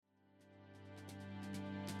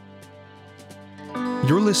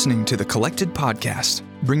You're listening to the Collected Podcast,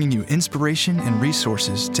 bringing you inspiration and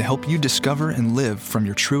resources to help you discover and live from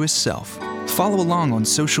your truest self. Follow along on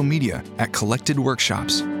social media at Collected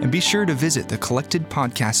Workshops, and be sure to visit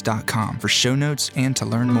thecollectedpodcast.com for show notes and to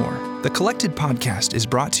learn more. The Collected Podcast is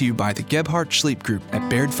brought to you by the Gebhardt Schleip Group at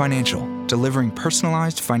Baird Financial, delivering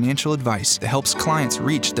personalized financial advice that helps clients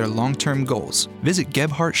reach their long-term goals. Visit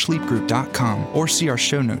gebhardtschleipgroup.com or see our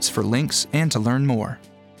show notes for links and to learn more.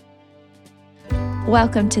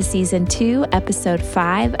 Welcome to Season 2, Episode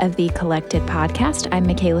 5 of the Collected Podcast. I'm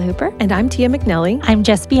Michaela Hooper. And I'm Tia McNelly. I'm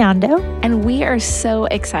Jess Biondo. And we are so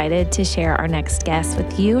excited to share our next guest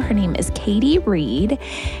with you. Her name is Katie Reid,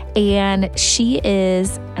 and she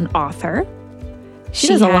is an author. She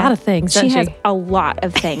does a lot of things, doesn't she? She has a lot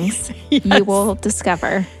of things. Yes. You will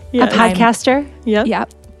discover. A podcaster.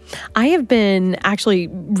 Yep. I have been actually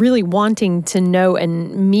really wanting to know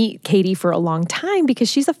and meet Katie for a long time because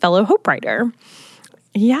she's a fellow Hope writer.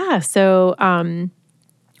 Yeah, so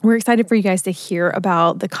we're excited for you guys to hear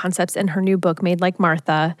about the concepts in her new book, Made Like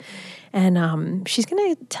Martha. And she's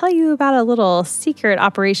going to tell you about a little secret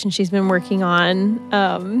operation she's been working on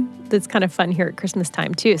that's kind of fun here at Christmas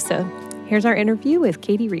time, too. So here's our interview with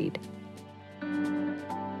Katie Reid.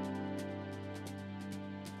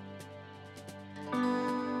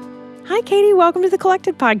 Hi, Katie. Welcome to the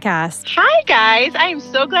Collected Podcast. Hi, guys. I am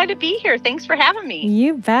so glad to be here. Thanks for having me.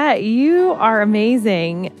 You bet. You are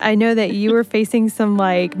amazing. I know that you were facing some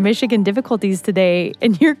Michigan difficulties today,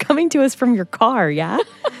 and you're coming to us from your car, yeah?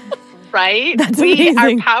 Right? That's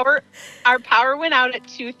amazing. Our power went out at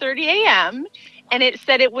 2:30 a.m., and it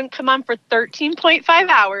said it wouldn't come on for 13.5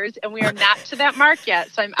 hours, and we are not to that mark yet.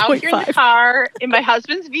 So I'm out here in the car, in my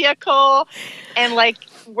husband's vehicle, and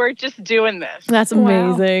we're just doing this. That's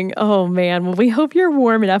amazing. Wow. Oh, man. Well, we hope you're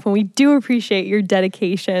warm enough, and we do appreciate your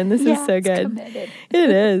dedication. This is so good. Committed. It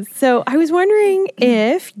is. So I was wondering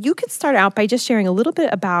if you could start out by just sharing a little bit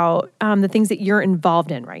about the things that you're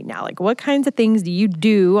involved in right now. What kinds of things do you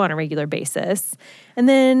do on a regular basis? And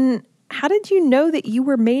then how did you know that you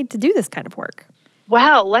were made to do this kind of work?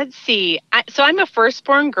 Well, let's see. So I'm a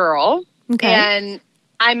firstborn girl, and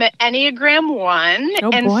I'm an Enneagram 1.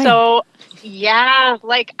 Oh, and boy. So, yeah,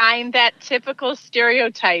 I'm that typical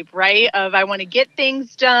stereotype, right, of I want to get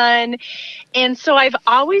things done. And so I've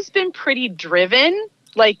always been pretty driven.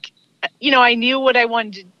 I knew what I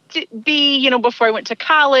wanted to be, before I went to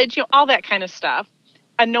college, all that kind of stuff.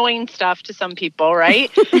 Annoying stuff to some people, right?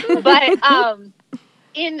 But,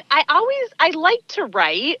 I like to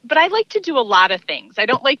write, but I like to do a lot of things. I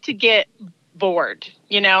don't like to get bored,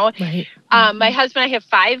 Right. My husband and I have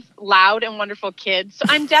 5 loud and wonderful kids, so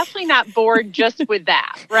I'm definitely not bored just with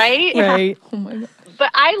that, right? Right. Oh, my God.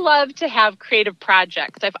 But I love to have creative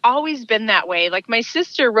projects. I've always been that way. My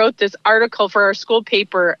sister wrote this article for our school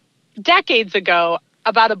paper decades ago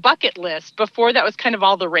about a bucket list before that was kind of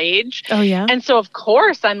all the rage. Oh, yeah? And so, of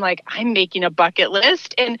course, I'm making a bucket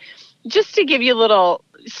list. And just to give you a little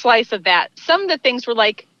slice of that, some of the things were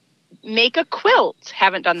make a quilt.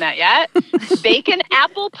 Haven't done that yet. Bake an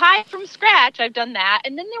apple pie from scratch. I've done that.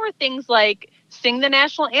 And then there were things like sing the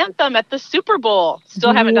national anthem at the Super Bowl.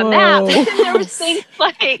 Still haven't done that. But then there was things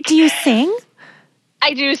Do you sing?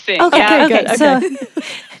 I do sing. Okay, yeah. good. So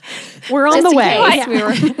we're on the way.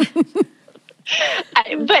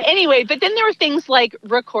 But then there were things like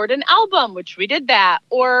record an album, which we did that,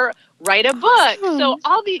 or write a book. So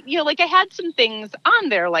all the, I had some things on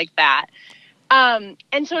there like that. And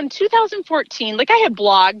so in 2014, I had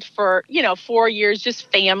blogged for, 4 years, just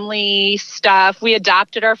family stuff. We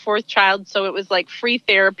adopted our 4th child, so it was free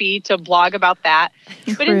therapy to blog about that.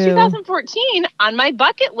 True. But in 2014, on my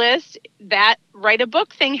bucket list, that write a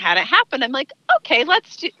book thing hadn't happened. I'm okay,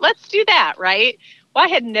 let's do that, right? Well, I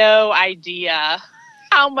had no idea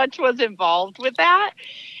how much was involved with that.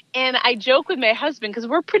 And I joke with my husband because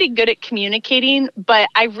we're pretty good at communicating, but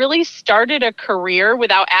I really started a career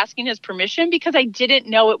without asking his permission because I didn't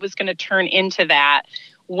know it was going to turn into that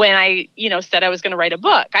when I, said I was going to write a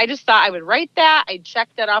book. I just thought I would write that, I'd check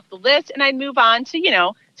that off the list, and I'd move on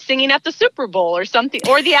to, singing at the Super Bowl or something,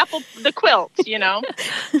 or the quilt, Or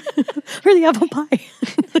the apple pie.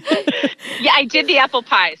 Yeah, I did the apple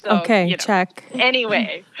pie. So, okay, check.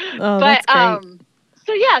 Anyway. Oh, that's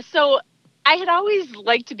great. So I had always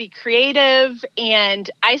liked to be creative, and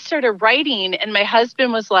I started writing, and my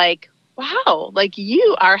husband was like, wow,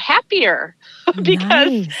 you are happier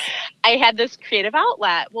because Nice. I had this creative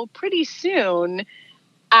outlet. Well, pretty soon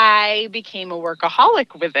I became a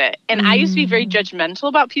workaholic with it. And I used to be very judgmental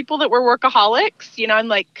about people that were workaholics.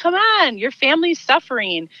 I'm come on, your family's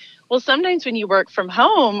suffering. Well, sometimes when you work from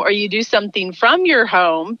home or you do something from your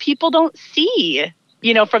home, people don't see,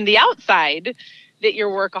 from the outside that you're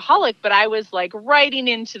workaholic, but I was like writing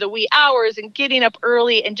into the wee hours and getting up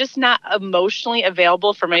early and just not emotionally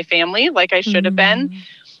available for my family like I should have been.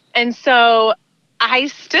 And so I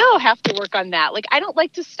still have to work on that. Like, I don't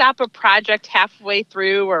like to stop a project halfway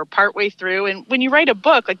through or partway through. And when you write a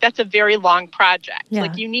book, like, that's a very long project. Yeah.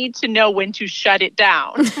 Like, you need to know when to shut it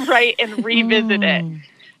down, right? And revisit it.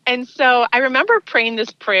 And so I remember praying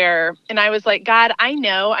this prayer, and I was like, God, I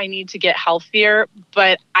know I need to get healthier,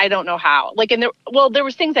 but I don't know how. Like, there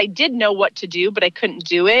was things I did know what to do, but I couldn't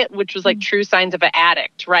do it, which was like true signs of an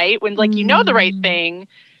addict, right? When like, you know the right thing,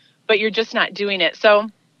 but you're just not doing it. So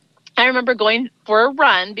I remember going for a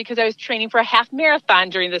run because I was training for a half marathon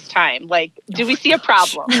during this time. Like, do we see a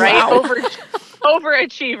problem, right?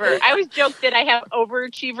 Overachiever. I always joke that I have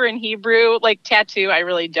overachiever in Hebrew, like tattoo. I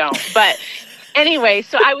really don't. But anyway,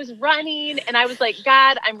 so I was running and I was like,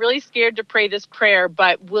 God, I'm really scared to pray this prayer,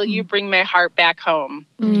 but will you bring my heart back home?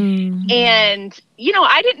 And, you know,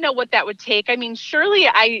 I didn't know what that would take. I mean, surely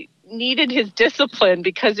I needed his discipline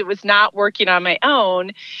because it was not working on my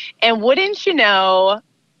own. And wouldn't you know,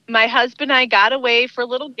 my husband and I got away for a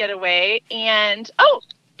little getaway and,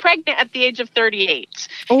 pregnant at the age of 38.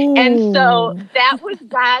 And so that was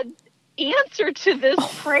God's answer to this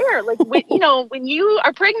prayer. Like, when you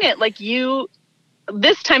are pregnant, like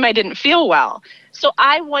this time I didn't feel well. So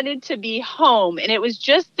I wanted to be home. And it was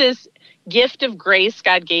just this gift of grace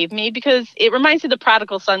God gave me because it reminds me of the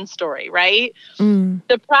prodigal son story, right?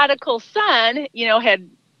 The prodigal son, had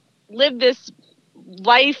lived this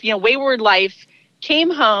life, wayward life,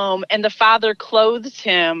 came home and the father clothes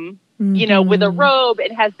him, with a robe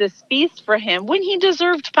and has this feast for him when he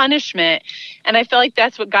deserved punishment. And I feel like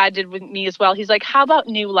that's what God did with me as well. He's like, how about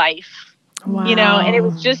new life? Wow. And it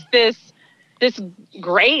was just this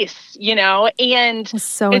grace, and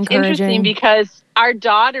so it's encouraging. Interesting because our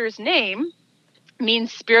daughter's name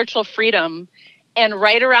means spiritual freedom. And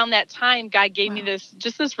right around that time, God gave me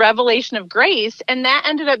this revelation of grace. And that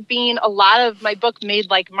ended up being a lot of my book, Made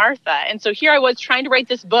Like Martha. And so here I was trying to write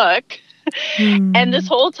this book. And this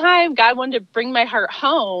whole time, God wanted to bring my heart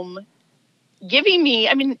home, giving me,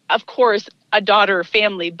 of course, a daughter or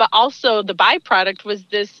family, but also the byproduct was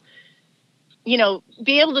this,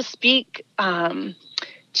 be able to speak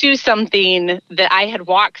to something that I had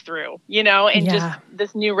walked through, and just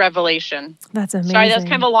this new revelation. That's amazing. Sorry, that's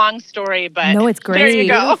kind of a long story, but no, it's great. There you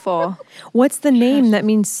go. Beautiful. What's the name that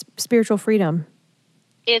means spiritual freedom?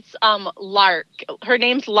 It's Lark. Her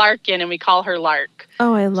name's Larkin, and we call her Lark.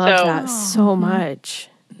 Oh, I love that so much.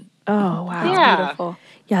 Oh, wow. Yeah. Beautiful.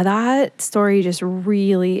 Yeah, that story just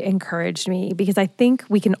really encouraged me because I think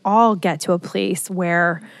we can all get to a place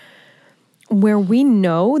where we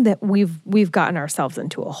know that we've gotten ourselves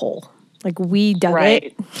into a hole. Like we dug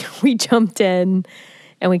it, we jumped in,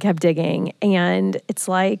 and we kept digging. And it's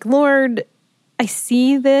like, Lord, I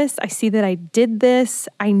see this. I see that I did this.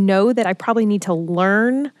 I know that I probably need to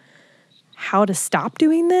learn how to stop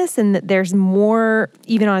doing this and that there's more,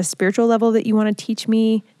 even on a spiritual level, that you want to teach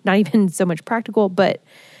me, not even so much practical, but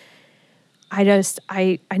I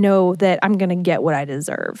know that I'm going to get what I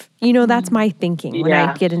deserve. That's my thinking when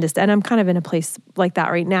I get into, and I'm kind of in a place like that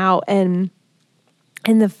right now. And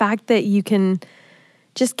the fact that you can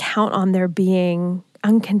just count on there being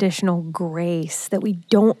unconditional grace, that we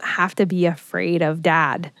don't have to be afraid of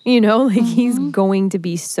Dad, he's going to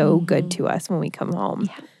be so good to us when we come home.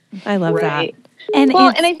 Yeah. I love that. And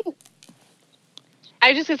I think, I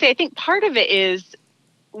was just going to say, I think part of it is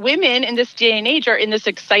women in this day and age are in this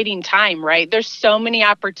exciting time, right? There's so many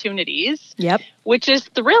opportunities, which is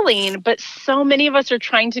thrilling, but so many of us are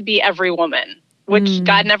trying to be every woman, which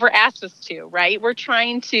God never asked us to, right? We're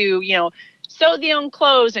trying to, sew the own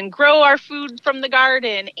clothes and grow our food from the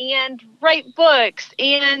garden and write books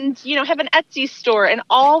and, have an Etsy store and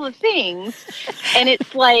all the things. And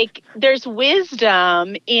it's like, there's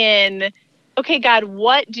wisdom in, okay, God,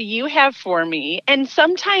 what do you have for me? And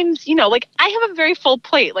sometimes, I have a very full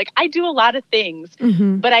plate. Like I do a lot of things,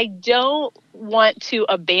 but I don't want to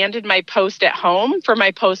abandon my post at home for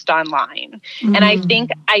my post online. And I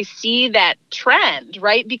think I see that trend,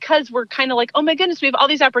 right? Because we're kind of like, oh my goodness, we have all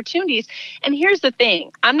these opportunities. And here's the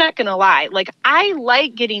thing, I'm not going to lie. Like I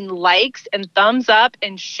like getting likes and thumbs up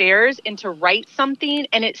and shares and to write something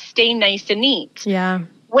and it stay nice and neat. Yeah.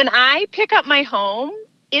 When I pick up my home,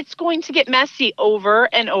 it's going to get messy over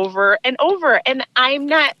and over and over. And I'm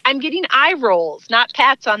getting eye rolls, not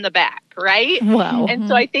pats on the back, right? Wow. And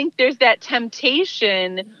so I think there's that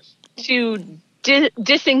temptation to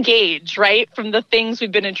disengage, right, from the things we've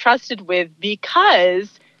been entrusted with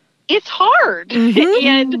because it's hard.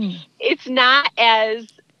 And it's not as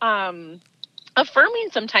affirming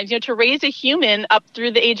sometimes, to raise a human up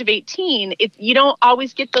through the age of 18. You don't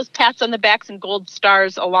always get those pats on the backs and gold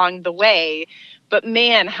stars along the way, but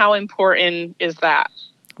man, how important is that?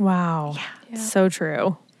 Wow. Yeah. So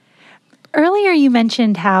true. Earlier, you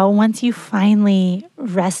mentioned how once you finally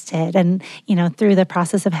rested and, through the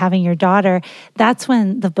process of having your daughter, that's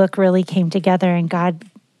when the book really came together and God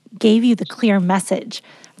gave you the clear message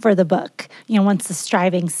for the book, once the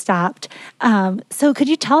striving stopped. So could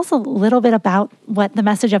you tell us a little bit about what the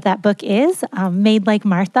message of that book is, Made Like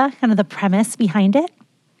Martha, kind of the premise behind it?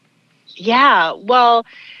 Yeah, well,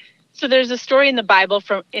 so there's a story in the Bible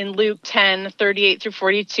in Luke 10:38 through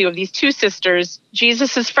 42 of these two sisters.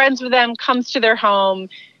 Jesus is friends with them, comes to their home.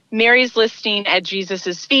 Mary's listening at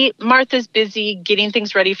Jesus's feet. Martha's busy getting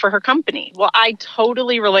things ready for her company. Well, I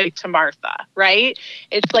totally relate to Martha, right?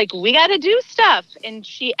 It's like, we got to do stuff. And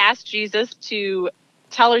she asked Jesus to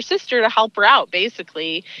tell her sister to help her out,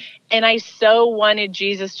 basically. And I so wanted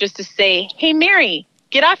Jesus just to say, hey, Mary,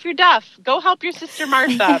 get off your duff. Go help your sister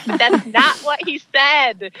Martha. But that's not what he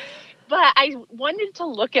said. But I wanted to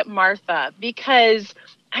look at Martha because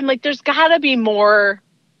I'm like, there's got to be more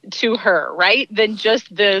to her, right, than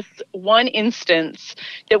just this one instance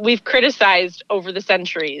that we've criticized over the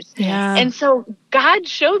centuries. Yeah. And so God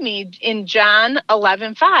showed me in John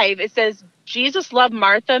 11:5, it says, Jesus loved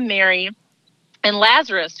Martha, Mary, and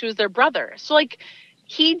Lazarus, who's their brother. So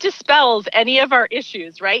he dispels any of our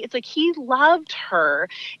issues, right? It's like he loved her.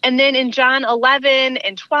 And then in John 11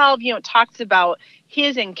 and 12, it talks about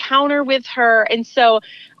his encounter with her. And so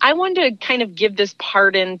I wanted to kind of give this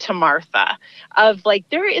pardon to Martha of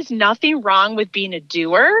there is nothing wrong with being a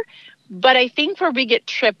doer. But I think where we get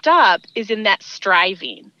tripped up is in that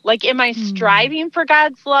striving. Am I striving for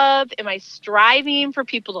God's love? Am I striving for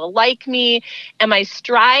people to like me? Am I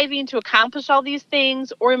striving to accomplish all these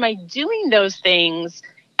things? Or am I doing those things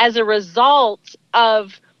as a result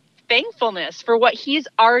of thankfulness for what he's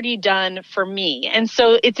already done for me? And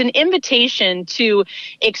so it's an invitation to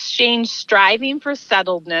exchange striving for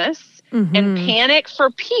settledness and panic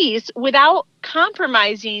for peace without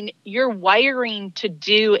compromising your wiring to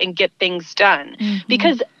do and get things done.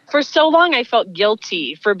 Because for so long I felt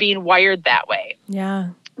guilty for being wired that way. Yeah.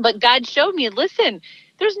 But God showed me, listen,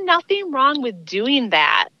 there's nothing wrong with doing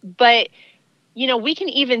that. But, we can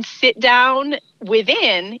even sit down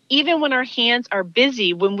within, even when our hands are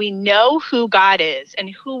busy, when we know who God is and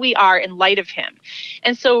who we are in light of him.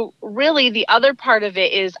 And so really the other part of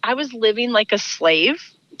it is I was living like a slave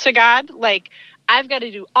to God. I've got to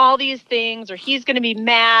do all these things or he's going to be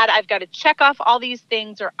mad. I've got to check off all these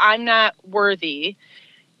things or I'm not worthy.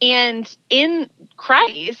 And in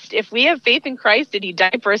Christ, if we have faith in Christ and he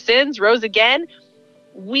died for our sins, rose again,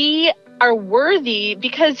 we are worthy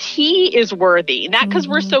because he is worthy, not because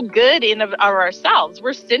we're so good in of ourselves.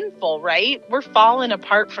 We're sinful, right? We're fallen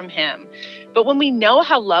apart from him. But when we know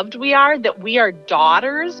how loved we are, that we are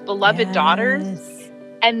daughters, beloved daughters,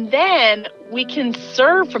 and then we can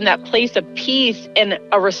serve from that place of peace and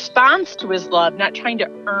a response to his love, not trying to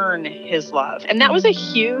earn his love. And that was a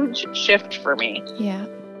huge shift for me. Yeah.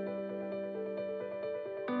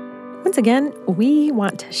 Once again, we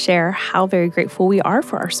want to share how very grateful we are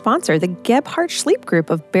for our sponsor, the Gebhardt Sleep Group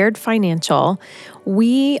of Baird Financial.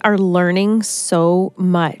 We are learning so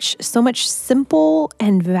much simple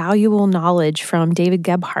and valuable knowledge from David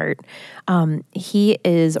Gebhardt. He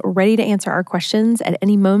is ready to answer our questions at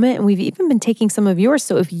any moment, and we've even been taking some of yours.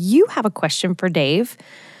 So if you have a question for Dave,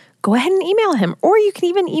 go ahead and email him, or you can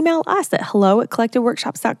even email us at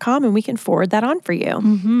hello@collectedworkshops.com and we can forward that on for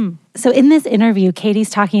you. So in this interview,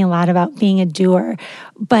 Katie's talking a lot about being a doer,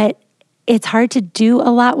 but it's hard to do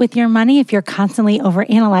a lot with your money if you're constantly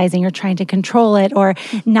overanalyzing or trying to control it or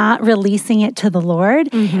not releasing it to the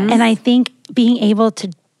Lord. And I think being able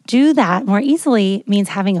to do that more easily means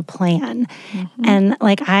having a plan. And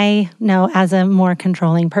I know as a more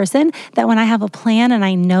controlling person that when I have a plan and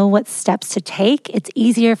I know what steps to take, it's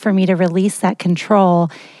easier for me to release that control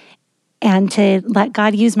and to let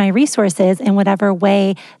God use my resources in whatever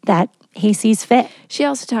way that he sees fit. She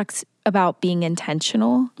also talks about being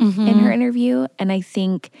intentional in her interview. And I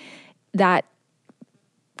think that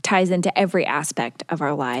ties into every aspect of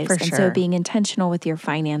our lives. For and sure. so being intentional with your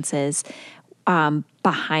finances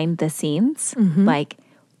behind the scenes, like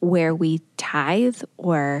where we tithe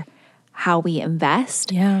or how we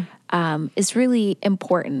invest, is really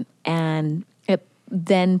important. And it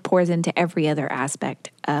then pours into every other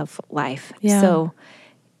aspect of life. Yeah. So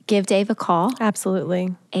give Dave a call.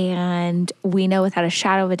 Absolutely. And we know without a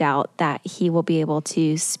shadow of a doubt that he will be able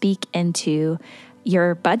to speak into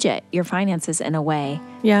your budget, your finances in a way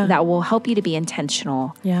Yeah. that will help you to be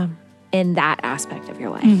intentional. Yeah. in that aspect of your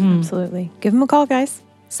life. Absolutely. Give them a call, guys.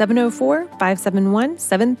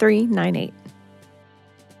 704-571-7398.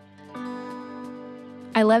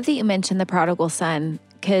 I love that you mentioned the prodigal son,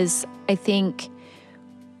 because I think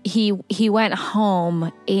he went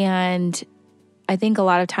home, and I think a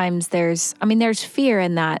lot of times there's fear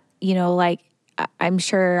in that, like I'm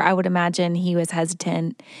sure, I would imagine he was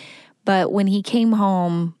hesitant, but when he came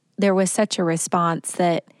home, there was such a response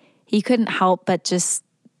that he couldn't help but just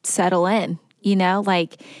settle in,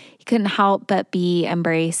 like he couldn't help but be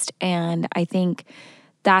embraced. And I think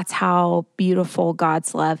that's how beautiful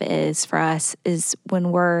God's love is for us, is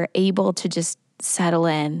when we're able to just settle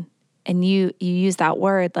in. And you use that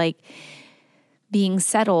word, like being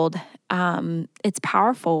settled. It's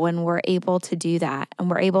powerful when we're able to do that, and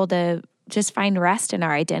we're able to just find rest in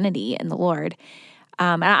our identity in the Lord.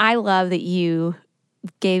 And I love that you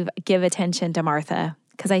give attention to Martha,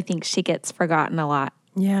 because I think she gets forgotten a lot.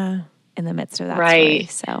 Yeah. In the midst of that story.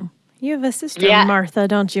 So you have a sister, Martha,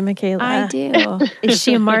 don't you, Michaela? I do. Is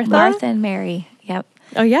she a Martha? Martha and Mary. Yep.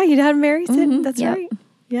 Oh yeah, you had Mary. That's right.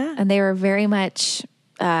 Yeah. And they were very much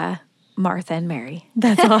Martha and Mary.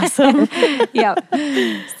 That's awesome. Yep.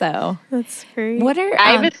 So that's great. What are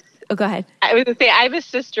go ahead. I was going to say, I have a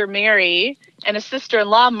sister, Mary, and a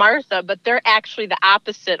sister-in-law, Martha, but they're actually the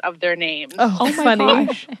opposite of their names. Oh my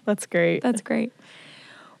gosh. That's great. That's great.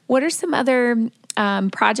 What are some other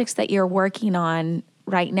projects that you're working on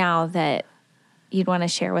right now that you'd want to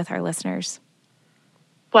share with our listeners?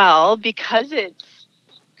 Well, because it's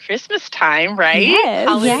Christmas time, right? Yes.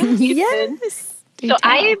 So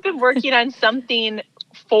I have been working on something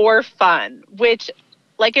for fun, which,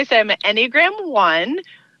 like I said, I'm an Enneagram 1,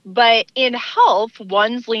 but in health,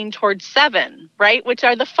 1s lean towards 7, right? Which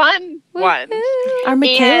are the fun ones. Our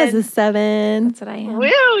Michaela's a 7. That's what I am.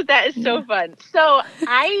 Woo, that is so fun. So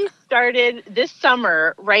I started this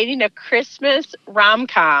summer writing a Christmas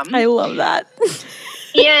rom-com. I love that.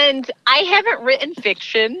 And I haven't written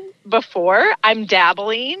fiction before. I'm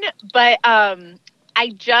dabbling, but I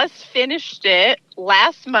just finished it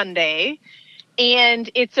last Monday. And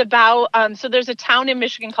it's about, so there's a town in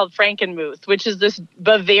Michigan called Frankenmuth, which is this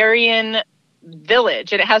Bavarian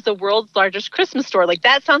village, and it has the world's largest Christmas store. Like,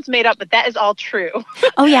 that sounds made up, but that is all true.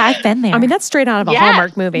 Oh, yeah, I've been there. I mean, that's straight out of a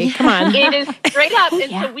Hallmark movie. Come on. It is straight up. And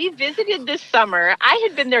so we visited this summer. I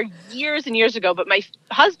had been there years and years ago, but my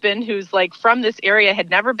husband, who's like from this area, had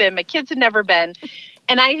never been. My kids had never been.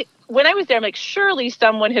 And when I was there, I'm like, surely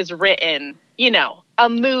someone has written, a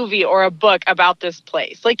movie or a book about this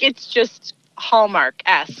place. Like, it's just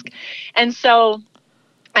Hallmark-esque. And so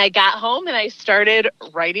I got home and I started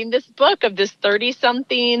writing this book of this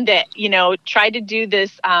 30-something that, tried to do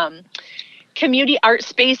this community art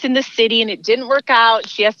space in the city, and it didn't work out.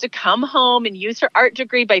 She has to come home and use her art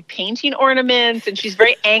degree by painting ornaments, and she's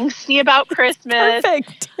very angsty about Christmas.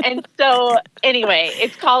 Perfect. And so anyway,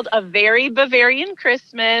 it's called A Very Bavarian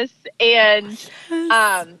Christmas. And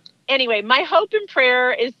anyway, my hope and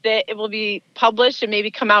prayer is that it will be published and maybe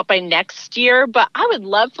come out by next year, but I would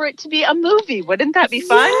love for it to be a movie. Wouldn't that be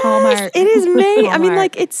fun? Yes, Hallmark. It is made. I mean,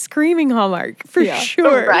 like, it's screaming Hallmark for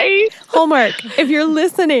sure. Right? Hallmark, if you're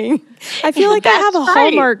listening, I feel like I have a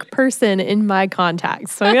Hallmark person in my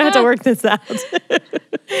contacts, so I'm going to have to work this out.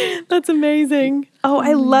 That's amazing. Oh,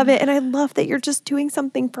 I love it. And I love that you're just doing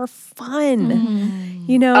something for fun,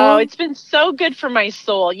 Oh, it's been so good for my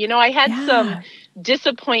soul. I had some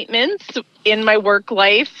disappointments in my work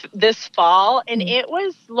life this fall, and it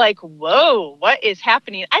was like, whoa, what is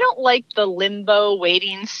happening? I don't like the limbo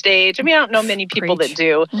waiting stage. I mean, I don't know many people that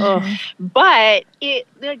do, but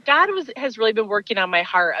God has really been working on my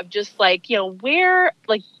heart of just like,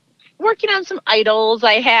 working on some idols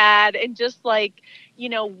I had, and just like,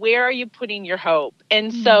 where are you putting your hope?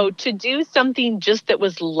 And so to do something just that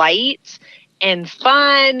was light and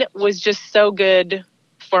fun was just so good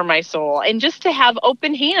for my soul. And just to have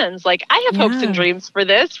open hands, like, I have hopes and dreams for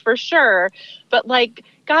this for sure, but like,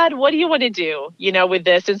 God, what do you want to do, with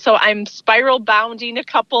this? And so I'm spiral bounding a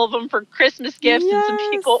couple of them for Christmas gifts, and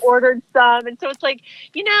some people ordered some. And so it's like,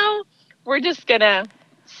 we're just gonna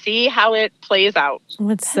see how it plays out.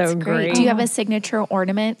 That's so great. Do you have a signature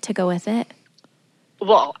ornament to go with it?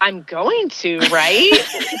 Well, I'm going to, right?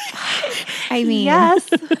 I mean, yes.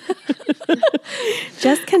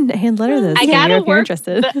 Jess can hand letter this. I gotta if you're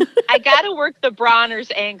interested. I gotta work the Bronner's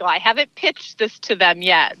angle. I haven't pitched this to them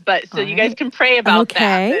yet, but so you guys can pray about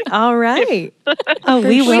that. Okay. All right.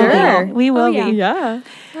 We will. Sure. We will be. Yeah.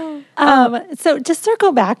 So just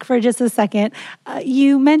circle back for just a second.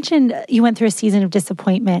 You mentioned you went through a season of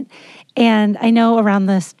disappointment. And I know around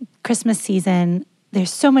this Christmas season,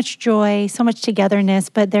 there's so much joy, so much togetherness,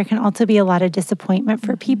 but there can also be a lot of disappointment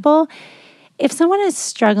for people. If someone is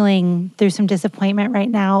struggling through some disappointment right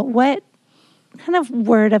now, what kind of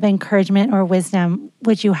word of encouragement or wisdom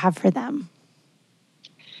would you have for them?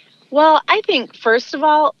 Well, I think, first of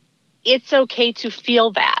all, it's okay to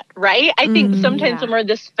feel that, right? I think sometimes when we're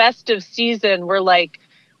this festive season, we're like,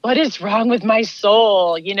 what is wrong with my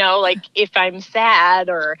soul? You know, like if I'm sad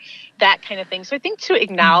or that kind of thing. So I think to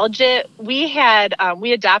acknowledge it, we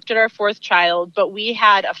adopted our fourth child, but we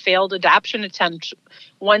had a failed adoption attempt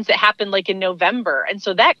once it happened like in November. And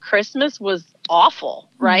so that Christmas was awful,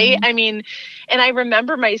 right? I mean, and I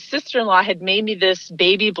remember my sister-in-law had made me this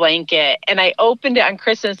baby blanket and I opened it on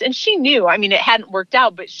Christmas and she knew, I mean, it hadn't worked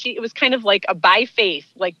out, but it was kind of like a by faith,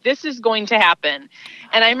 like this is going to happen.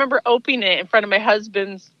 And I remember opening it in front of my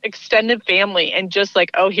husband's extended family and just like,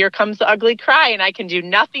 oh, here comes the ugly cry and I can do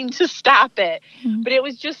nothing to stop it. But it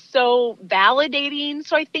was just so validating.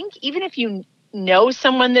 So I think even if you know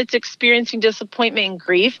someone that's experiencing disappointment and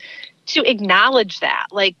grief, to acknowledge that,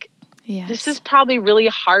 like, this is probably really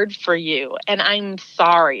hard for you and I'm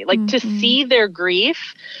sorry, like to see their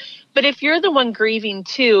grief. But if you're the one grieving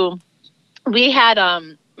too, we had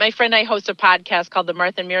my friend and I host a podcast called The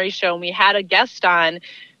Martha and Mary Show, and we had a guest on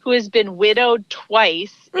who has been widowed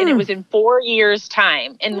twice, and it was in 4 years'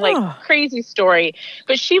 time, and like crazy story.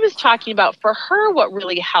 But she was talking about, for her, what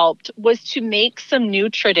really helped was to make some new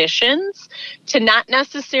traditions, to not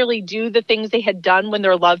necessarily do the things they had done when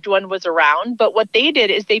their loved one was around, but what they did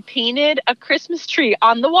is they painted a Christmas tree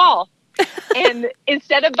on the wall. And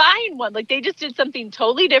instead of buying one, like they just did something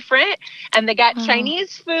totally different, and they got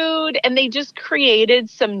Chinese food, and they just created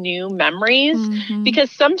some new memories. Because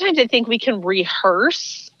sometimes I think we can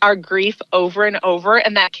rehearse our grief over and over,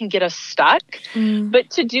 and that can get us stuck. But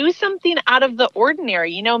to do something out of the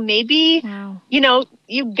ordinary, you know, maybe, you know,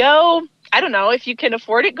 you go, I don't know, if you can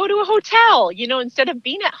afford it, go to a hotel, you know, instead of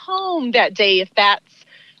being at home that day, if that's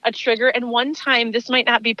a trigger. And one time, this might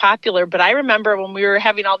not be popular, but I remember when we were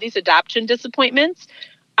having all these adoption disappointments,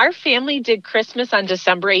 our family did Christmas on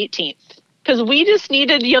December 18th. Because we just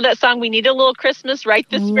needed, you know, that song, we need a little Christmas right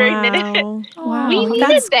this very minute. We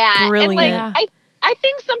needed that. Brilliant. And like, I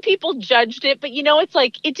think some people judged it, but you know, it's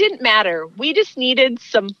like, it didn't matter. We just needed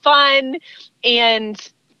some fun.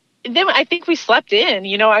 And then I think we slept in,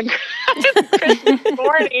 you know, on Christmas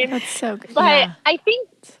morning. That's so good. But I think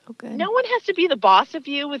no one has to be the boss of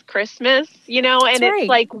you with Christmas, you know, and it's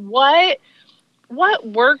like, what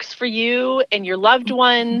works for you and your loved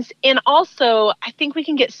ones. And also, I think we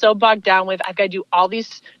can get so bogged down with, I've got to do all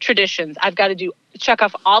these traditions. I've got to check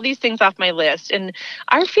off all these things off my list. And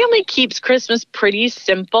our family keeps Christmas pretty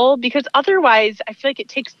simple, because otherwise I feel like it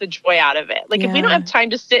takes the joy out of it. Like if we don't have time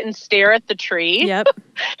to sit and stare at the tree,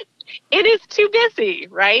 it is too busy,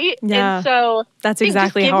 right? Yeah. And so that's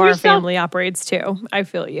exactly how our family operates too. I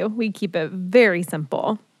feel you. We keep it very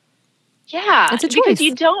simple. Yeah. It's a choice. Because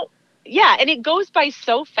you don't, and it goes by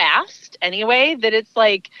so fast anyway that it's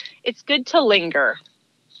like, it's good to linger.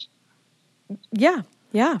 Yeah,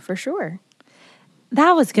 for sure.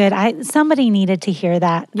 That was good. Somebody needed to hear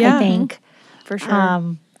that, I think. For sure.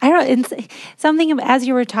 I don't know, something as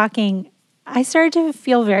you were talking, I started to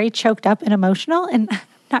feel very choked up and emotional, and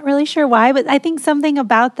not really sure why, but I think something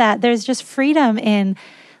about that, there's just freedom in,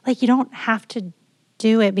 like, you don't have to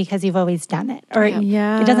do it because you've always done it, or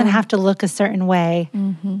it doesn't have to look a certain way.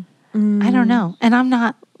 I don't know. And I'm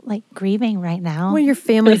not like grieving right now. Well, your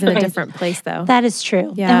family's in a different place though. That is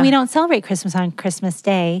true. Yeah. And we don't celebrate Christmas on Christmas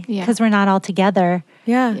Day because we're not all together.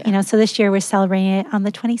 Yeah. You know, so this year we're celebrating it on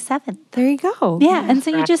the 27th. There you go. Yeah. And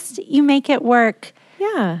so you make it work.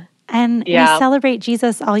 Yeah. And we celebrate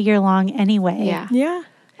Jesus all year long anyway. Yeah.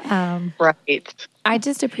 Right. I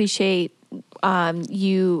just appreciate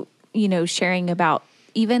you know, sharing about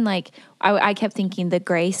even like, I kept thinking the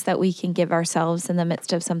grace that we can give ourselves in the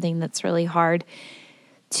midst of something that's really hard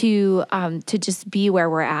to just be where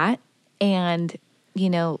we're at. And, you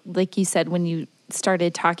know, like you said, when you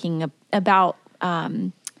started talking about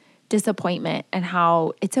disappointment and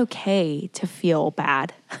how it's okay to feel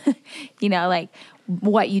bad, you know, like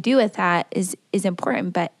what you do with that is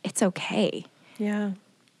important, but it's okay. Yeah.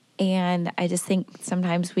 And I just think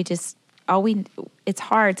sometimes it's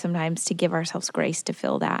hard sometimes to give ourselves grace to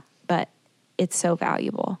feel that, but it's so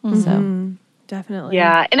valuable. So definitely.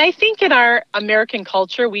 Yeah. And I think in our American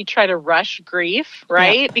culture, we try to rush grief,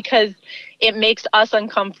 right? Because it makes us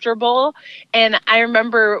uncomfortable. And I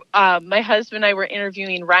remember my husband and I were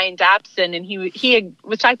interviewing Ryan Dobson, and he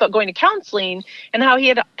was talking about going to counseling and how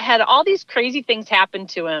he had all these crazy things happen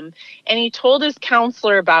to him. And he told his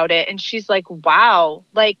counselor about it. And she's like, wow,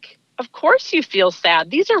 like, of course you feel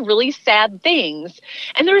sad. These are really sad things.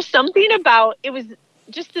 And there was something about, it was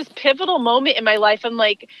just this pivotal moment in my life. I'm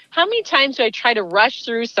like, how many times do I try to rush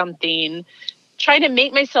through something, try to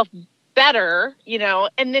make myself better,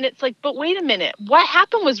 and then it's like, but wait a minute, what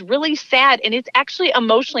happened was really sad, and it's actually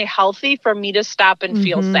emotionally healthy for me to stop and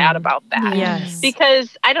feel sad about that. Yes.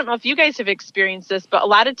 Because I don't know if you guys have experienced this, but a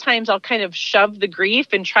lot of times I'll kind of shove the grief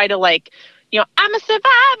and try to I'm a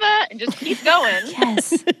survivor and just keep going.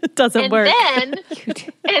 Yes. It doesn't work. And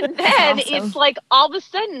then it's like all of a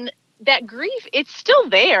sudden that grief, it's still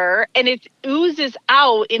there and it oozes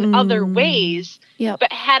out in other ways. Yep.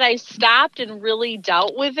 But had I stopped and really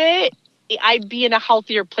dealt with it, I'd be in a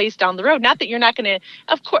healthier place down the road. Not that you're not going to,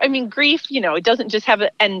 of course, I mean, grief, it doesn't just have an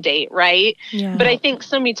end date, right? Yeah. But I think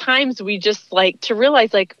so many times we just like to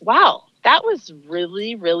realize wow, that was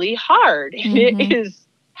really, really hard. And it is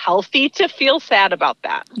healthy to feel sad about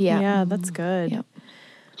that. Yeah, that's good. Yep.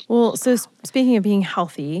 Well, so speaking of being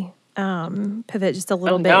healthy, pivot just a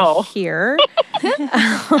little bit here.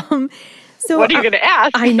 So what are you going to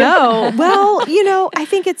ask? I know. Well, I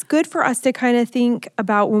think it's good for us to kind of think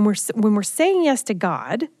about when we're saying yes to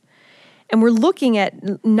God and we're looking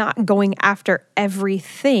at not going after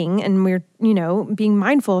everything and we're, being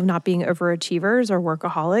mindful of not being overachievers or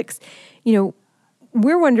workaholics,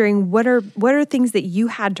 we're wondering what are things that you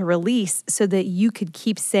had to release so that you could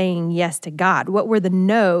keep saying yes to God? What were the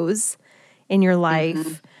no's in your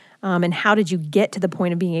life? And how did you get to the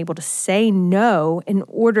point of being able to say no in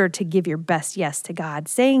order to give your best yes to God?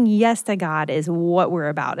 Saying yes to God is what we're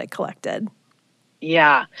about at Collected.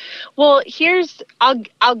 Yeah. Well,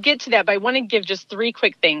 I'll get to that, but I want to give just 3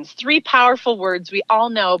 quick things. 3 powerful words we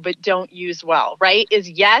all know but don't use well, right? Is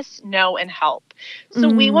yes, no, and help. So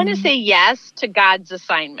we want to say yes to God's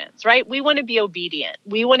assignments, right? We want to be obedient.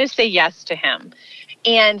 We want to say yes to him.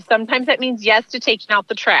 And sometimes that means yes to taking out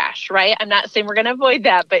the trash, right? I'm not saying we're going to avoid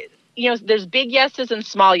that, but there's big yeses and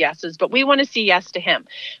small yeses, but we want to say yes to him.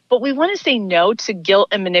 But we want to say no to guilt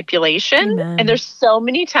and manipulation. Amen. And there's so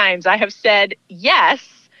many times I have said yes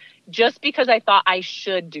just because I thought I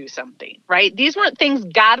should do something, right? These weren't things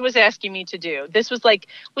God was asking me to do. This was like,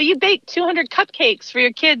 will you bake 200 cupcakes for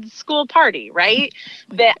your kid's school party, right?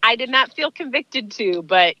 That I did not feel convicted to,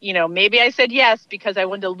 but, maybe I said yes because I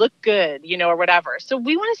wanted to look good, or whatever. So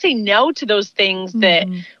we want to say no to those things that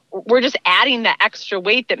we're just adding that extra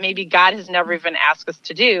weight that maybe God has never even asked us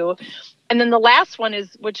to do. And then the last one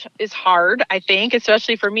which is hard, I think,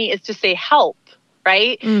 especially for me, is to say help,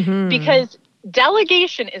 right? Because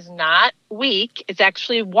delegation is not weak. It's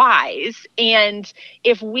actually wise. And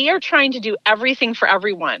if we are trying to do everything for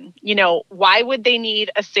everyone, why would they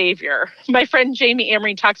need a savior? My friend Jamie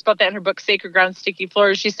Amory talks about that in her book, Sacred Ground, Sticky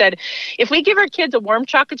Floors. She said, if we give our kids a warm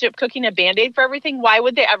chocolate chip cookie and a Band-Aid for everything, why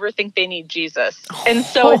would they ever think they need Jesus? And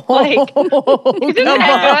so it's like, isn't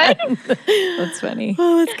that good? That's funny.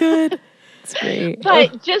 Oh, that's good. That's great.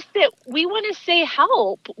 But just that we want to say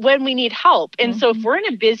help when we need help. And so if we're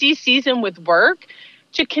in a busy season with work,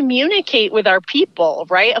 to communicate with our people,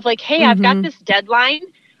 right? Of like, hey, I've got this deadline.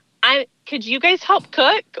 Could you guys help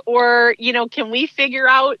cook? Or, can we figure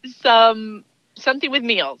out something with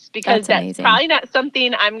meals? Because that's probably not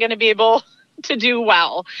something I'm going to be able to do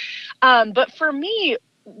well. But for me,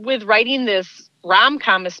 with writing this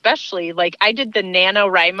rom-com especially, like I did the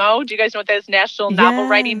NaNoWriMo. Do you guys know what that is? National Novel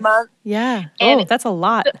Writing Month. Yeah. And that's a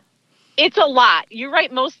lot. It's a lot. You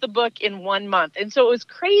write most of the book in 1 month. And so it was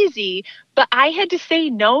crazy, but I had to say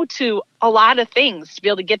no to a lot of things to be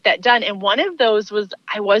able to get that done. And one of those was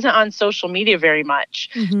I wasn't on social media very much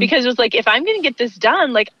because it was like, if I'm going to get this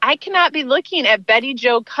done, like I cannot be looking at Betty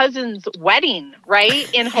Jo Cousin's wedding,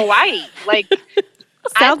 right? In Hawaii. Like,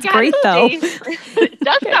 sounds great though. It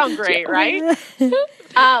does sound great, right?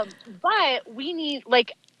 But we need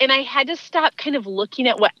and I had to stop kind of looking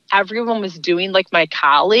at what everyone was doing, like my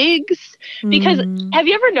colleagues, because have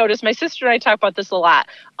you ever noticed, my sister and I talk about this a lot,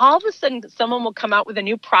 all of a sudden someone will come out with a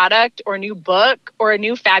new product or a new book or a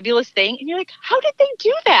new fabulous thing. And you're like, how did they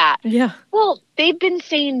do that? Yeah. Well, they've been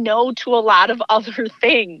saying no to a lot of other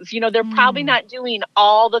things. They're probably not doing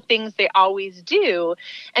all the things they always do.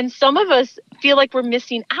 And some of us feel like we're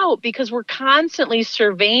missing out because we're constantly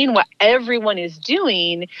surveying what everyone is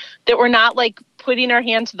doing, that we're not putting our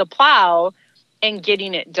hand to the plow and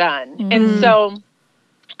getting it done. And so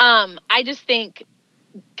I just think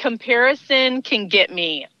comparison can get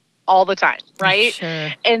me all the time, right? Sure.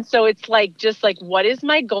 And so it's what is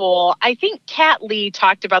my goal? I think Kat Lee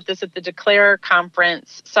talked about this at the Declare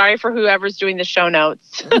conference. Sorry for whoever's doing the show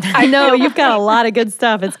notes. I know, you've got a lot of good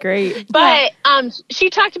stuff. It's great. But she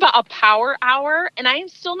talked about a power hour, and I am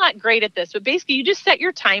still not great at this, but basically you just set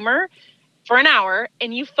your timer for an hour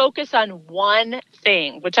and you focus on one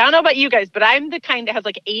thing, which I don't know about you guys, but I'm the kind that has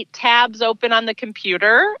like 8 tabs open on the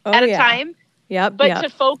computer at a time. Yep. But to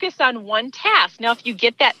focus on one task. Now, if you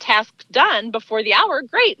get that task done before the hour,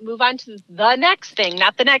 great. Move on to the next thing,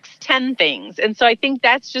 not the next 10 things. And so I think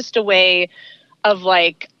that's just a way of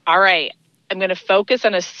like, all right, I'm going to focus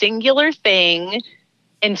on a singular thing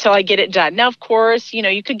until I get it done. Now, of course,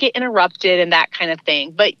 you could get interrupted and that kind of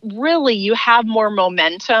thing. But really, you have more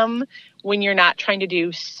momentum when you're not trying to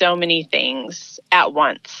do so many things at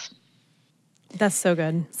once. That's so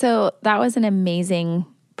good. So that was an amazing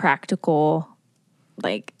practical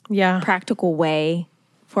way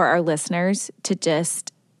for our listeners to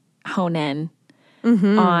just hone in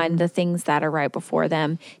on the things that are right before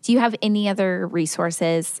them. Do you have any other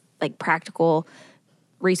resources, like practical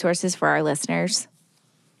resources for our listeners?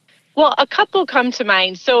 Well, a couple come to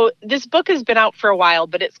mind. So this book has been out for a while,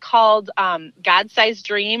 but it's called God-Sized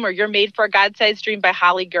Dream, or You're Made for a God-Sized Dream by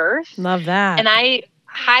Holly Girth. Love that. And I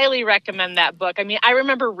highly recommend that book. I mean, I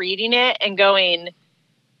remember reading it and going,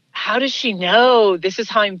 how does she know this is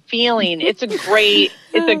how I'm feeling? It's a great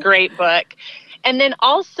book. And then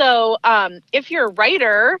also, if you're a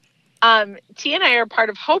writer, T and I are part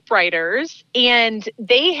of Hope Writers, and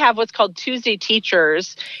they have what's called Tuesday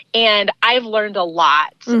Teachers, and I've learned a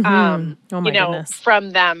lot, goodness. from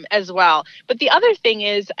them as well. But the other thing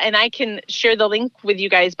is, and I can share the link with you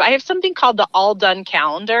guys, but I have something called the All Done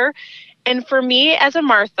Calendar. And for me, as a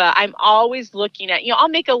Martha, I'm always looking at, I'll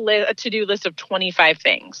make a to-do list of 25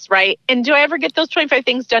 things, right? And do I ever get those 25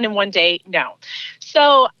 things done in one day? No.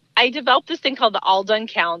 So I developed this thing called the All Done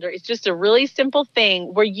Calendar. It's just a really simple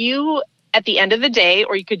thing where you, at the end of the day,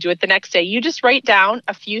 or you could do it the next day, you just write down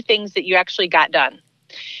a few things that you actually got done.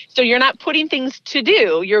 So you're not putting things to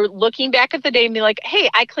do. You're looking back at the day and be like, hey,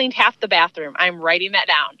 I cleaned half the bathroom. I'm writing that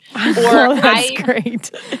down. Or that's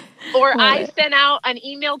great. Or I sent out an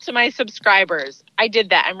email to my subscribers. I did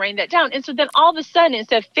that. I'm writing that down. And so then all of a sudden,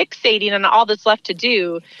 instead of fixating on all that's left to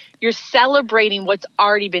do, you're celebrating what's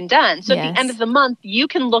already been done. So at the end of the month, you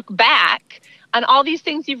can look back on all these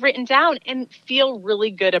things you've written down and feel really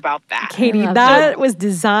good about that. Katie, that was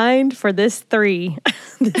designed for this 3.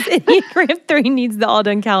 This Enneagram 3 needs the All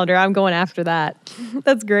Done Calendar. I'm going after that.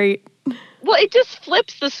 That's great. Well, it just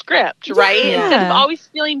flips the script, right? Yeah. Instead of always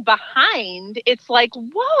feeling behind, it's like,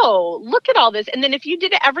 whoa, look at all this. And then if you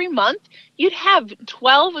did it every month, you'd have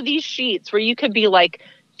 12 of these sheets where you could be like,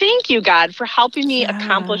 thank you, God, for helping me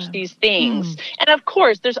accomplish these things. And of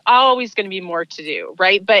course, there's always going to be more to do,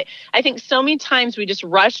 right? But I think so many times we just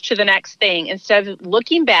rush to the next thing instead of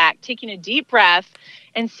looking back, taking a deep breath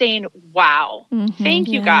and saying, wow, thank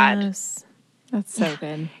you, God. That's so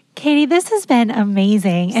good. Katie, this has been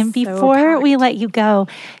amazing. And before we let you go,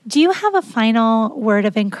 do you have a final word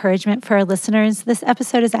of encouragement for our listeners? This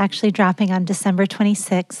episode is actually dropping on December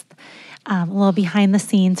 26th. A little behind the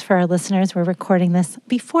scenes for our listeners. We're recording this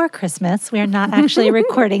before Christmas. We are not actually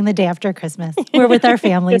recording the day after Christmas. We're with our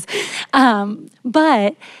families.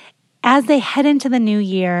 But as they head into the new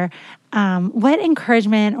year, what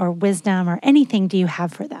encouragement or wisdom or anything do you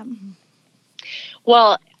have for them?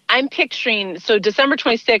 Well, I'm picturing, so December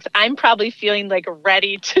 26th, I'm probably feeling like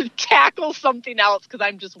ready to tackle something else because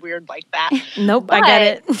I'm just weird like that. Nope, I get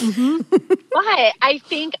it. But I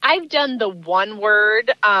think I've done the one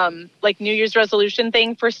word, like New Year's resolution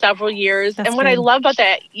thing for several years. That's and what I love about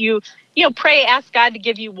that, you pray, ask God to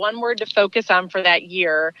give you one word to focus on for that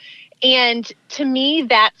year. And to me,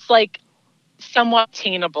 that's like somewhat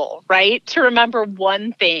attainable, right? To remember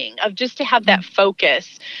one thing, of just to have that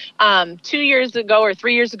focus. 2 years ago or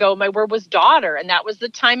 3 years ago, my word was daughter. And that was the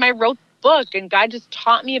time I wrote the book. And God just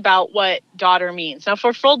taught me about what daughter means. Now,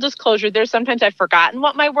 for full disclosure, there's sometimes I've forgotten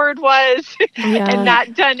what my word was and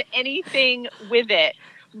not done anything with it.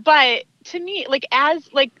 But to me,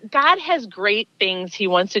 God has great things he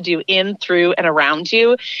wants to do in, through, and around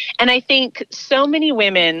you. And I think so many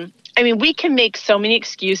women, we can make so many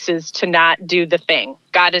excuses to not do the thing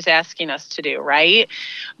God is asking us to do, right?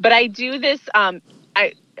 But I do this, I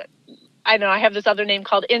know I have this other name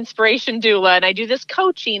called Inspiration Doula, and I do this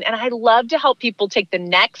coaching, and I love to help people take the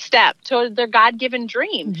next step toward their God-given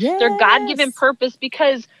dream, their God-given purpose,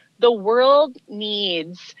 because the world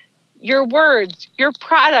needs your words, your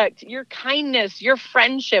product, your kindness, your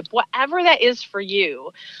friendship, whatever that is for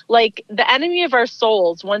you. Like, the enemy of our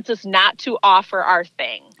souls wants us not to offer our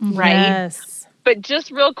thing, right? Yes. But just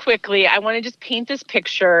real quickly, I want to just paint this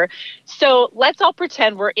picture. So let's all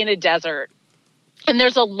pretend we're in a desert. And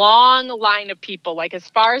there's a long line of people, like as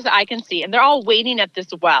far as I can see, and they're all waiting at this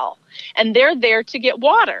well, and they're there to get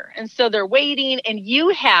water. And so they're waiting, and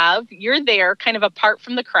you're there kind of apart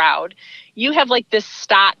from the crowd. You have like this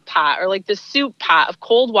stock pot or like this soup pot of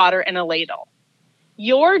cold water and a ladle.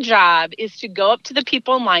 Your job is to go up to the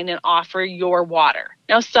people in line and offer your water.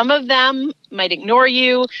 Now, some of them might ignore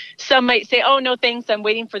you. Some might say, oh, no, thanks, I'm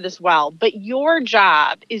waiting for this well. But your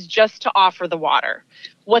job is just to offer the water.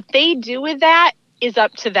 What they do with that is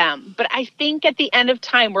up to them. But I think at the end of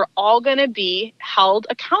time, we're all going to be held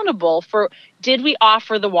accountable for, did we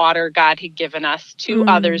offer the water God had given us to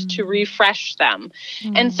others to refresh them?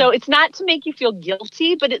 And so it's not to make you feel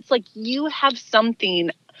guilty, but it's like you have something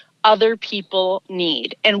other people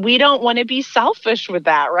need. And we don't want to be selfish with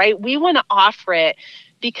that, right? We want to offer it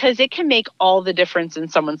because it can make all the difference in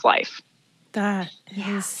someone's life. That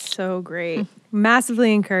is so great.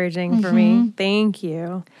 Massively encouraging for me. Thank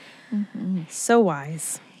you. So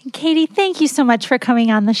wise. Katie, thank you so much for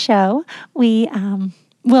coming on the show. We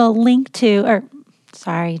will link to,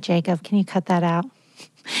 sorry, Jacob, can you cut that out?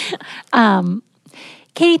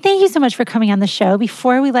 Katie, thank you so much for coming on the show.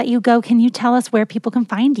 Before we let you go, can you tell us where people can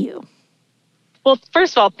find you? Well,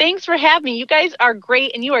 first of all, thanks for having me. You guys are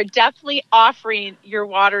great, and you are definitely offering your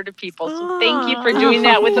water to people. So thank you for doing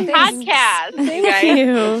that with the podcast. Thank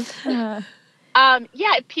you.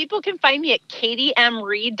 People can find me at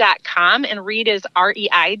katiemreid.com, and Reid is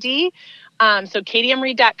REID. So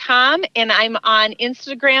katiemreid.com, and I'm on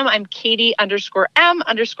Instagram. I'm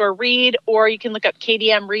Katie_M_Reid, or you can look up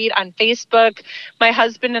Katie M. Reid on Facebook. My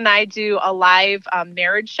husband and I do a live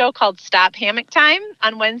marriage show called Stop Hammock Time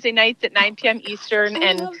on Wednesday nights at 9 p.m. Eastern.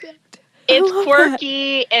 And it's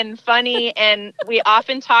quirky and funny, and we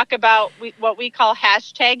often talk about what we call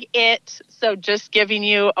 #it. So just giving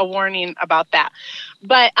you a warning about that.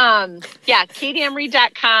 But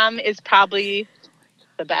katiemreid.com is probably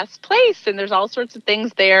the best place, and there's all sorts of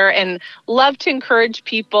things there, and love to encourage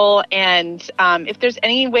people. And if there's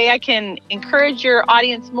any way I can encourage your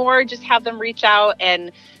audience more, just have them reach out,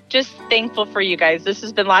 and just thankful for you guys. This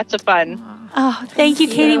has been lots of fun. Oh, thank you,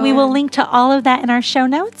 Katie. We will link to all of that in our show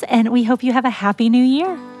notes, and we hope you have a happy new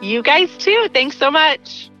year. You guys too. Thanks so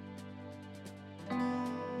much.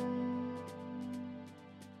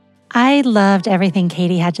 I loved everything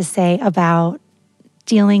Katie had to say about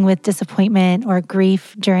dealing with disappointment or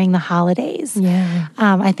grief during the holidays. Yeah.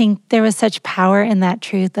 I think there was such power in that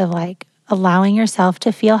truth of like allowing yourself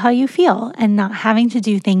to feel how you feel and not having to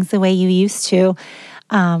do things the way you used to.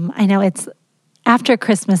 I know it's after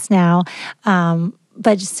Christmas now,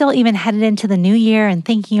 but still even headed into the new year and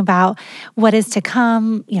thinking about what is to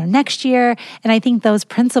come, next year. And I think those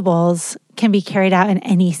principles can be carried out in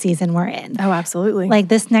any season we're in. Oh, absolutely. Like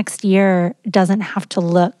this next year doesn't have to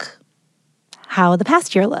look how the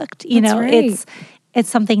past year looked. Right. It's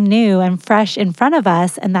something new and fresh in front of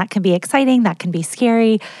us, and that can be exciting, that can be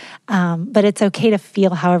scary, but it's okay to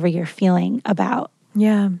feel however you're feeling about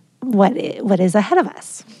what is ahead of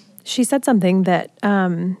us. She said something that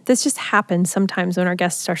this just happens sometimes when our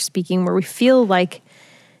guests are speaking, where we feel like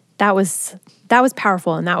that was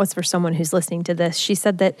powerful, and that was for someone who's listening to this. She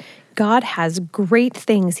said that God has great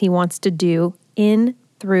things He wants to do in,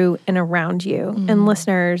 through, and around you. And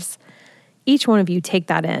listeners, each one of you take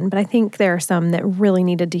that in, but I think there are some that really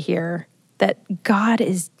needed to hear that God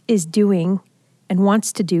is doing and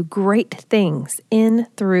wants to do great things in,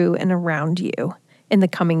 through, and around you in the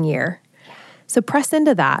coming year. So press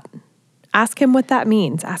into that. Ask Him what that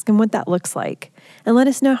means. Ask Him what that looks like. And let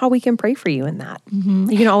us know how we can pray for you in that.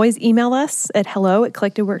 You can always email us at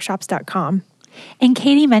hello@collectedworkshops.com. And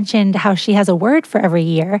Katie mentioned how she has a word for every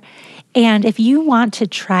year. And if you want to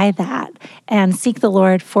try that and seek the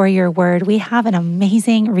Lord for your word, we have an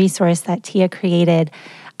amazing resource that Tia created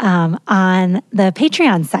on the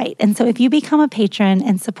Patreon site. And so if you become a patron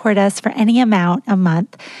and support us for any amount a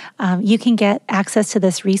month, you can get access to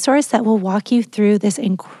this resource that will walk you through this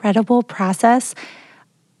incredible process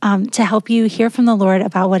to help you hear from the Lord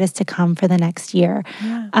about what is to come for the next year.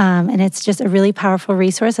 And it's just a really powerful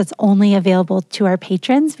resource that's only available to our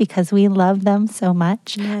patrons because we love them so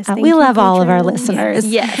much. Yes, we love all of our listeners.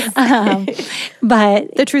 Yes.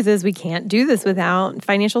 But the truth is we can't do this without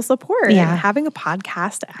financial support. Yeah. And having a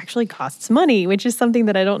podcast actually costs money, which is something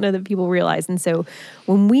that I don't know that people realize. And so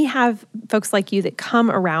when we have folks like you that come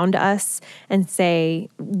around us and say,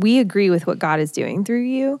 we agree with what God is doing through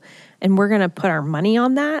you, and we're going to put our money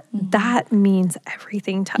on that, that means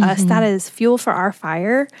everything to us. That is fuel for our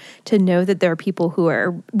fire to know that there are people who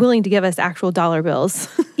are willing to give us actual dollar bills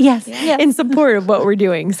in support of what we're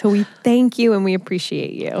doing. So we thank you and we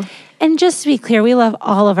appreciate you. And just to be clear, we love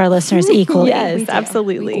all of our listeners equally. Yes,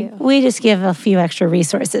 absolutely. We just give a few extra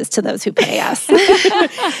resources to those who pay us.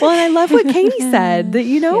 Well, and I love what Katie said,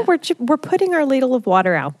 that, we're putting our ladle of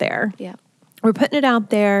water out there. Yeah. We're putting it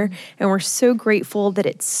out there, and we're so grateful that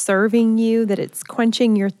it's serving you, that it's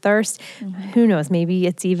quenching your thirst. Who knows, maybe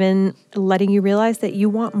it's even letting you realize that you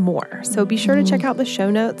want more. So be sure to check out the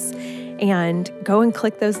show notes and go and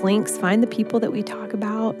click those links, find the people that we talk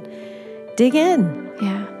about, dig in.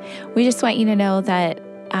 Yeah. We just want you to know that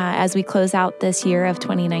as we close out this year of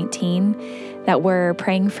 2019, that we're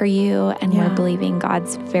praying for you and we're believing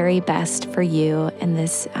God's very best for you in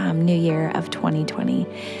this new year of 2020.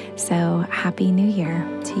 So happy New Year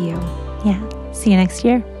to you. Yeah. See you next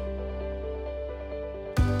year.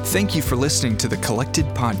 Thank you for listening to the Collected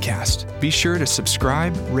Podcast. Be sure to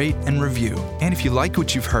subscribe, rate, and review. And if you like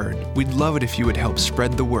what you've heard, we'd love it if you would help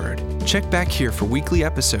spread the word. Check back here for weekly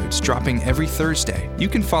episodes dropping every Thursday. You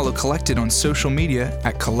can follow Collected on social media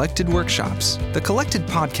at Collected Workshops. The Collected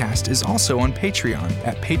Podcast is also on Patreon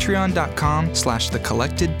at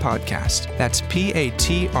patreon.com/thecollectedpodcast. That's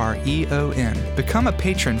Patreon. Become a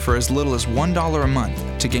patron for as little as $1 a month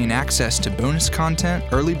to gain access to bonus content,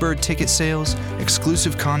 early bird ticket sales,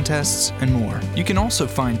 exclusive contests, and more. You can also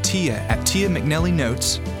find Tia at Tia McNelly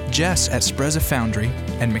Notes, Jess at Spreza Foundry,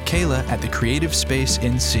 and Michaela at the Creative Space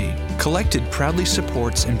NC. Collected proudly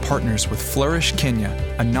supports and partners with Flourish Kenya,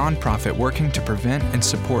 a nonprofit working to prevent and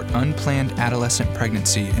support unplanned adolescent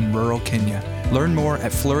pregnancy in rural Kenya. Learn more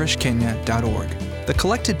at flourishkenya.org. The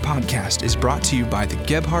Collected Podcast is brought to you by the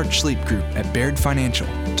Gebhardt Schleep Group at Baird Financial,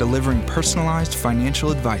 delivering personalized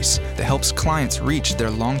financial advice that helps clients reach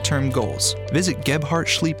their long-term goals. Visit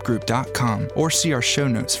gebhardtschleepgroup.com or see our show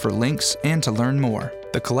notes for links and to learn more.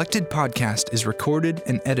 The Collected Podcast is recorded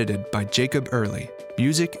and edited by Jacob Early.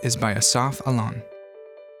 Music is by Asaf Alan.